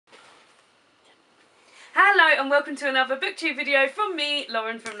Hello and welcome to another booktube video from me,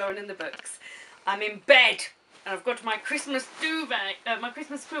 Lauren from Lauren and the Books. I'm in bed and I've got my Christmas duvet, my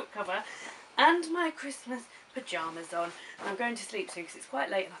Christmas quilt cover and my Christmas pyjamas on. And I'm going to sleep soon because it's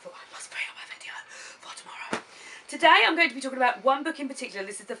quite late and I thought I must bring up my video for tomorrow. Today I'm going to be talking about one book in particular.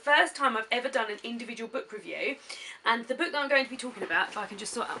 This is the first time I've ever done an individual book review, and the book that I'm going to be talking about, if I can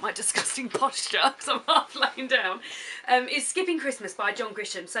just sort out my disgusting posture because I'm half laying down, is Skipping Christmas by John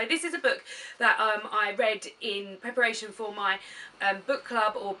Grisham. So this is a book that I read in preparation for my book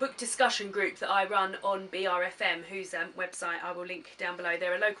club or book discussion group that I run on BRFM, whose website I will link down below.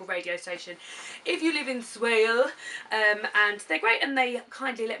 They're a local radio station if you live in Swale, and they're great, and they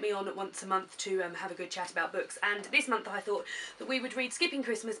kindly let me on once a month to have a good chat about books. And this month I thought that we would read Skipping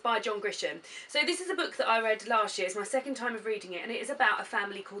Christmas by John Grisham. So this is a book that I read last year. It's my second time of reading it, and it is about a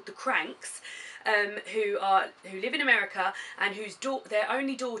family called the Cranks, who live in America, and whose their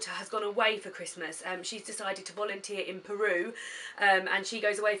only daughter has gone away for Christmas. She's decided to volunteer in Peru, and she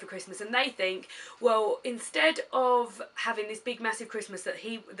goes away for Christmas, and they think, well, instead of having this big massive Christmas that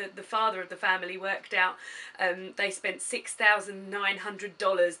the father of the family worked out, they spent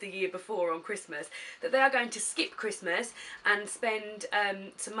 $6,900 the year before on Christmas, that they are going to skip Christmas and spend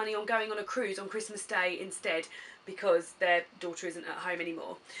some money on going on a cruise on Christmas Day instead, because their daughter isn't at home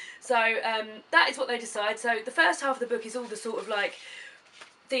anymore. So that is what they decide. So the first half of the book is all the sort of like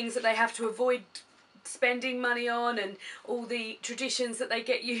things that they have to avoid spending money on and all the traditions that they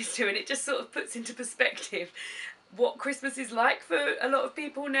get used to, and it just sort of puts into perspective what Christmas is like for a lot of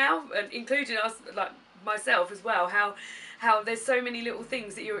people now, and including us, like myself as well, how there's so many little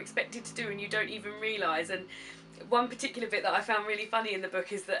things that you're expected to do and you don't even realise. And one particular bit that I found really funny in the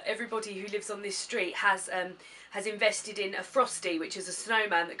book is that everybody who lives on this street has invested in a Frosty, which is a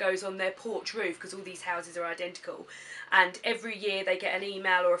snowman that goes on their porch roof, because all these houses are identical. And every year they get an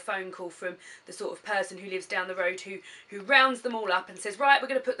email or a phone call from the sort of person who lives down the road who rounds them all up and says, right, we're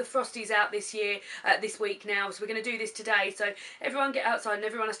going to put the Frosties out this week now, so we're going to do this today. So everyone get outside and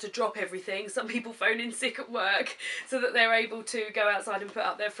everyone has to drop everything. Some people phone in sick at work so that they're able to go outside and put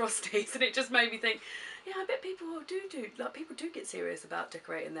up their Frosties. And it just made me think, yeah, I bet people people do get serious about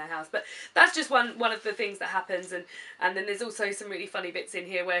decorating their house. But that's just one of the things that happens, and then there's also some really funny bits in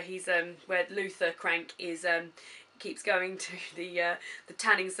here where where Luther Crank is keeps going to the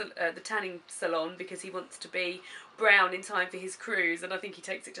tanning salon because he wants to be brown in time for his cruise, and I think he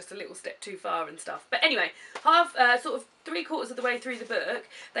takes it just a little step too far and stuff. But anyway, sort of 3/4 of the way through the book,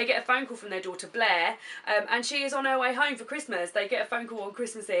 they get a phone call from their daughter Blair, and she is on her way home for Christmas. They get a phone call on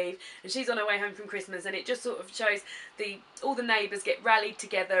Christmas Eve, and she's on her way home from Christmas, and it just sort of shows all the neighbours get rallied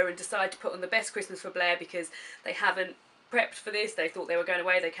together and decide to put on the best Christmas for Blair because they haven't prepped for this. They thought they were going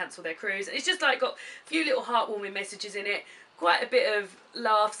away, they cancelled their cruise. It's just like got a few little heartwarming messages in it, quite a bit of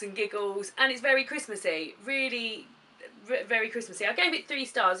laughs and giggles, and it's very Christmassy, really very Christmassy. I gave it 3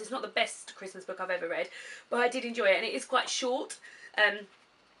 stars. It's not the best Christmas book I've ever read, but I did enjoy it, and it is quite short.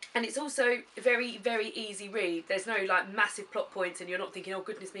 And it's also a very, very easy read. There's no like massive plot points and you're not thinking, oh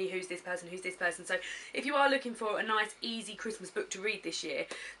goodness me, who's this person, who's this person. So if you are looking for a nice, easy Christmas book to read this year,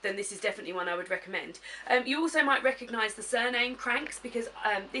 then this is definitely one I would recommend. You also might recognise the surname Cranks, because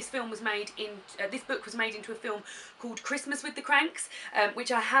this book was made into a film called Christmas with the Cranks,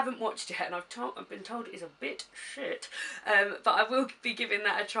 which I haven't watched yet, and I've been told it is a bit shit. But I will be giving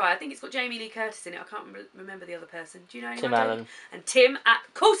that a try. I think it's got Jamie Lee Curtis in it. I can't remember the other person. Do you know? Tim Allen. And Tim,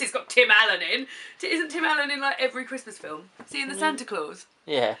 of course it's got Tim Allen in. Isn't Tim Allen in like every Christmas film? Is he in the Santa Claus?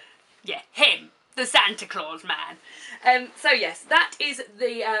 Yeah. Yeah, him. The Santa Claus man. So yes, that is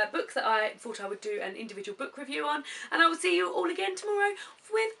the book that I thought I would do an individual book review on, and I will see you all again tomorrow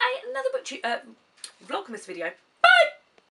with another Vlogmas video. Bye!